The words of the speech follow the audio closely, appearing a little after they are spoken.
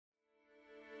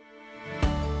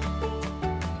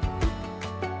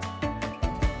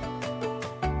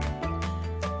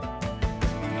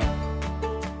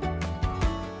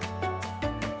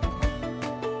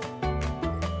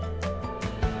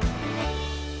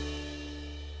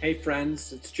Hey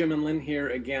friends, it's Jim and Lynn here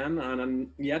again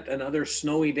on yet another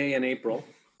snowy day in April.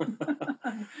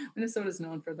 Minnesota's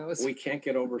known for those. We can't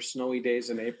get over snowy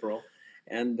days in April.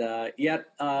 And yet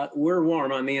we're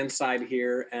warm on the inside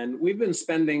here. And we've been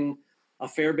spending a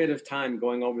fair bit of time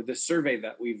going over this survey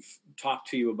that we've talked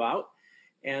to you about.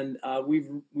 And we've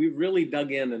really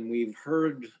dug in and we've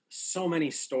heard so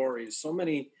many stories, so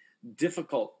many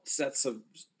difficult sets of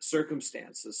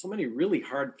circumstances, so many really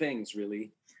hard things,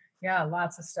 really. Yeah,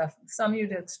 lots of stuff. Some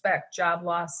you'd expect: job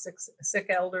loss, sick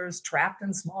elders, trapped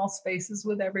in small spaces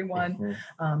with everyone.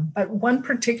 Mhm. But one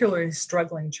particularly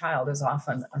struggling child is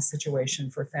often a situation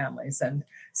for families, and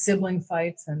sibling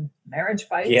fights and marriage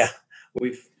Yeah, fights.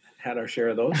 we've had our share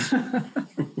of those.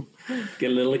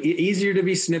 Get a little easier to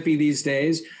be snippy these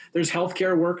days. There's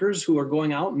healthcare workers who are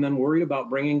going out and then worried about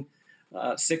bringing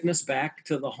sickness back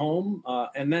to the home.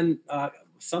 And then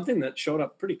something that showed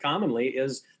up pretty commonly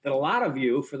is that a lot of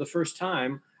you, for the first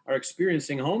time, are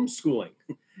experiencing homeschooling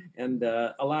and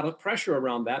a lot of pressure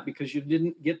around that because you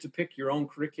didn't get to pick your own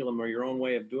curriculum or your own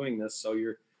way of doing this. So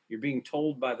you're being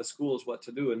told by the schools what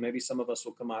to do. And maybe some of us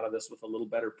will come out of this with a little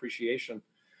better appreciation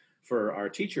for our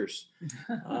teachers.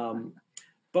 Um,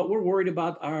 but we're worried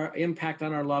about our impact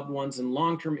on our loved ones and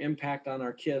long-term impact on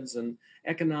our kids and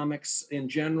economics in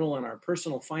general and our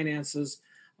personal finances.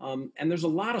 And there's a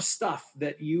lot of stuff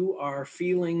that you are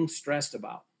feeling stressed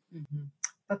about. Mhm.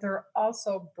 But there are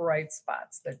also bright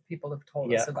spots that people have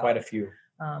told Yeah, us quite a about. few.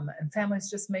 And families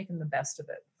just making the best of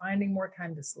it, finding more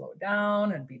time to slow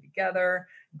down and be together,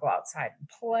 go outside and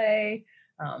play.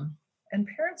 Um, and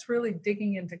parents really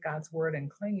digging into God's word and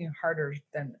clinging harder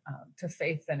than to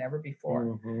faith than ever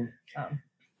before. Mhm. Um,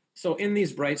 So in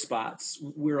these bright spots,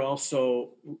 we're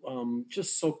also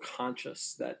just so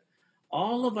conscious that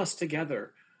all of us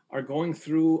together are going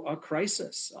through a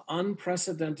crisis,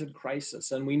 unprecedented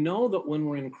crisis. And we know that when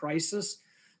we're in crisis,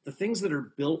 the things that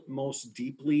are built most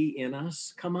deeply in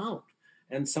us come out.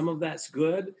 And some of that's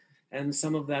good and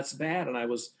some of that's bad. And I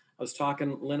was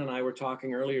talking, Lynn and I were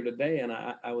talking earlier today, and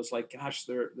I was like, gosh,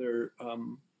 there's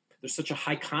such a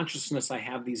high consciousness I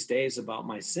have these days about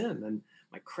my sin and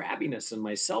my crabbiness and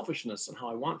my selfishness and how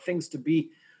I want things to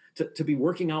be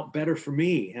working out better for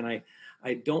me. And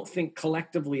I don't think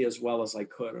collectively as well as I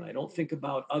could. And I don't think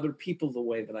about other people the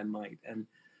way that I might. And,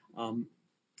 um,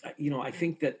 I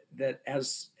think that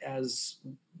as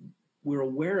we're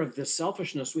aware of this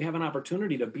selfishness, we have an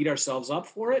opportunity to beat ourselves up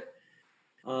for it,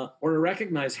 or to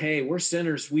recognize, hey, we're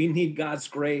sinners. We need God's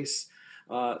grace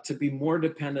to be more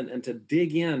dependent and to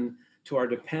dig in to our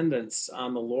dependence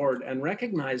on the Lord and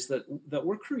recognize that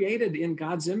we're created in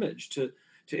God's image to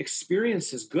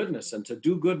experience His goodness and to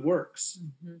do good works.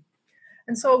 mhm.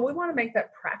 And so we want to make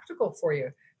that practical for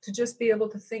you to just be able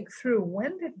to think through,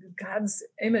 when did God's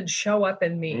image show up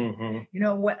in me?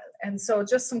 Mm-hmm. What, and so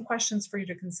just some questions for you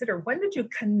to consider. When did you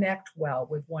connect well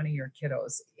with one of your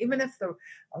kiddos? Even if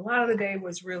a lot of the day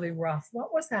was really rough,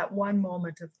 what was that one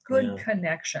moment of good Yeah,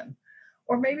 connection?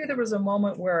 Or maybe there was a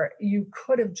moment where you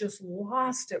could have just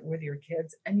lost it with your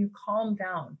kids and you calmed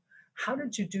down. How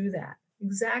did you do that?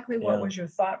 Exactly what yeah. was your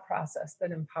thought process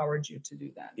that empowered you to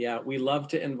do that? Yeah, we love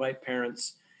to invite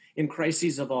parents in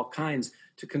crises of all kinds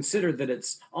to consider that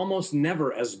it's almost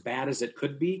never as bad as it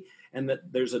could be, and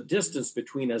that there's a distance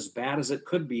between as bad as it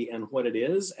could be and what it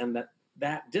is, and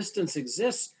that distance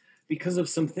exists because of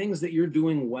some things that you're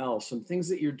doing well, some things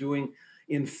that you're doing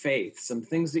in faith, some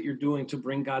things that you're doing to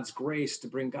bring God's grace, to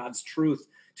bring God's truth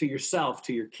to yourself,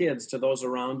 to your kids, to those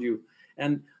around you.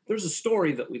 And there's a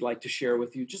story that we'd like to share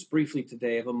with you just briefly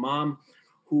today of a mom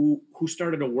who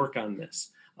started to work on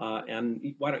this.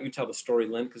 And why don't you tell the story,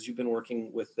 Lynn, because you've been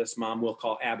working with this mom we'll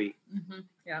call Abby.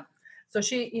 Yeah. So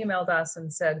she emailed us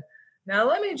and said, "Now,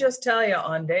 let me just tell you,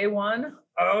 on day one,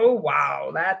 oh,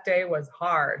 wow, that day was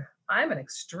hard. I'm an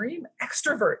extreme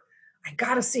extrovert. I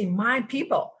got to see my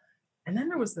people." And then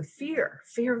there was the fear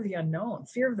of the unknown,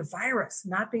 fear of the virus,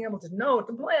 not being able to know,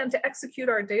 to plan, to execute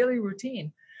our daily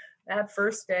routine. That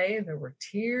first day, there were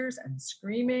tears and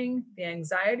screaming. The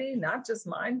anxiety, not just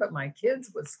mine, but my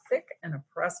kids, was thick and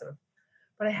oppressive.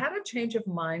 But I had a change of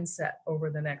mindset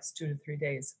over the next 2 to 3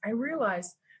 days. I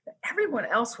realized that everyone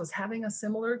else was having a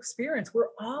similar experience. We're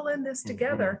all in this Mm-hmm.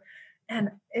 together, and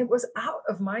it was out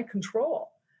of my control.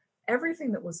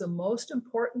 Everything that was the most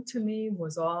important to me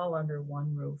was all under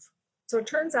one roof. So it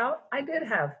turns out I did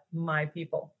have my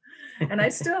people. And I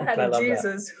still had I a love that.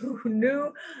 Jesus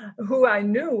who I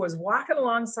knew was walking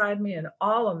alongside me in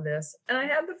all of this. And I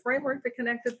had the framework that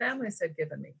Connected Families had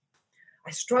given me.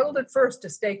 I struggled at first to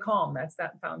stay calm. That's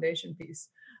that foundation piece.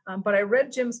 But I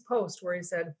read Jim's post where he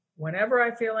said, "Whenever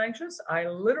I feel anxious, I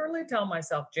literally tell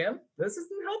myself, Jim, this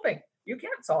isn't helping. You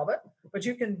can't solve it. But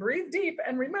you can breathe deep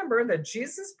and remember that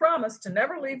Jesus promised to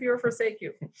never leave you or forsake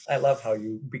you. I love how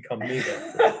you become me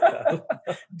there.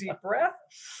 Deep breath.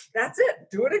 That's it.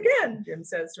 Do it again, Jim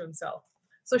says to himself.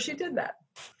 So she did that.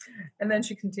 And then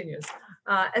she continues.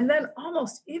 And then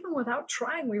almost even without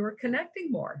trying, we were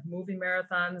connecting more. Movie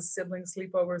marathons, sibling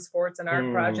sleepovers, sports, and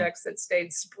art projects that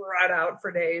stayed spread out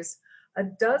for days. A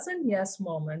dozen yes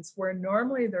moments where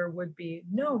normally there would be,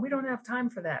 no, we don't have time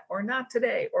for that, or not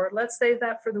today, or let's save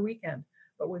that for the weekend,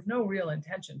 but with no real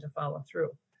intention to follow through.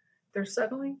 There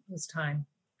suddenly was time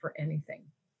for anything.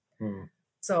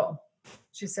 So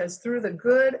she says, through the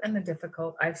good and the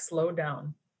difficult, I've slowed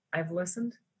down. I've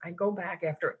listened. I go back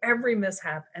after every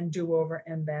mishap and do-over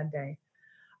and bad day.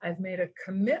 I've made a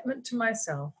commitment to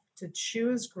myself to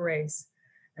choose grace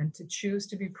and to choose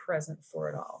to be present for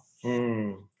it all.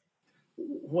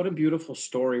 What a beautiful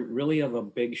story, really, of a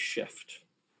big shift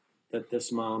that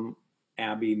this mom,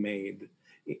 Abby, made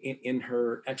in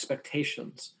her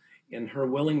expectations, in her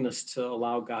willingness to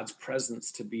allow God's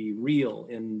presence to be real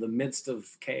in the midst of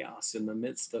chaos, in the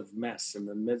midst of mess, in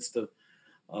the midst of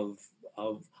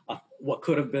what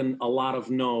could have been a lot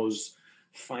of no's,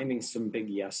 finding some big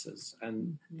yeses.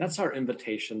 And that's our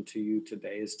invitation to you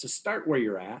today, is to start where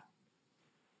you're at.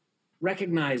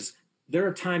 Recognize there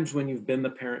are times when you've been the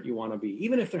parent you want to be,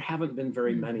 even if there haven't been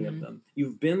very many of them.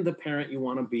 You've been the parent you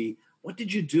want to be. What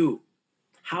did you do?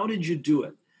 How did you do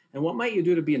it? And what might you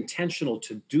do to be intentional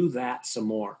to do that some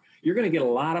more? You're going to get a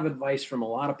lot of advice from a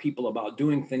lot of people about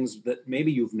doing things that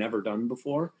maybe you've never done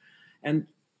before. And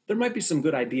there might be some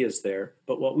good ideas there,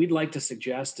 but what we'd like to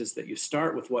suggest is that you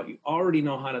start with what you already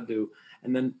know how to do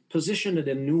and then position it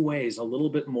in new ways a little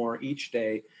bit more each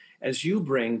day as you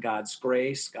bring God's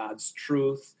grace, God's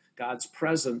truth, God's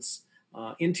presence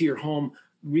into your home,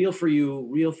 real for you,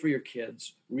 real for your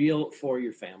kids, real for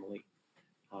your family.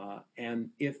 And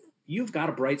if you've got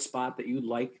a bright spot that you'd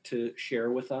like to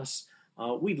share with us,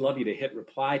 we'd love you to hit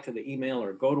reply to the email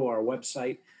or go to our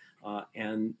website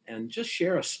and just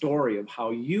share a story of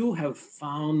how you have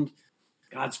found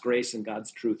God's grace and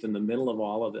God's truth in the middle of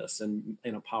all of this and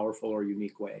in a powerful or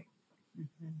unique way.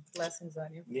 Blessings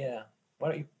on you. Yeah.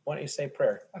 Why don't you say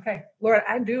prayer? Okay. Lord,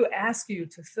 I do ask you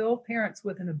to fill parents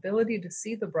with an ability to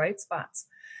see the bright spots,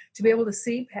 to be able to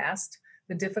see past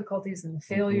the difficulties and the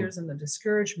failures and the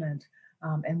discouragement,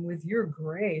 and with your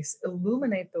grace,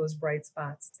 illuminate those bright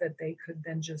spots that they could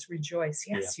then just rejoice.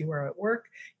 Yes, you are at work.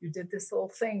 You did this little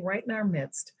thing right in our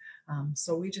midst.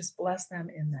 So we just bless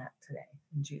them in that today.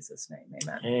 In Jesus' name,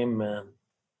 amen. Amen.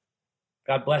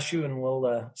 God bless you, and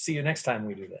we'll see you next time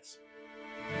we do this.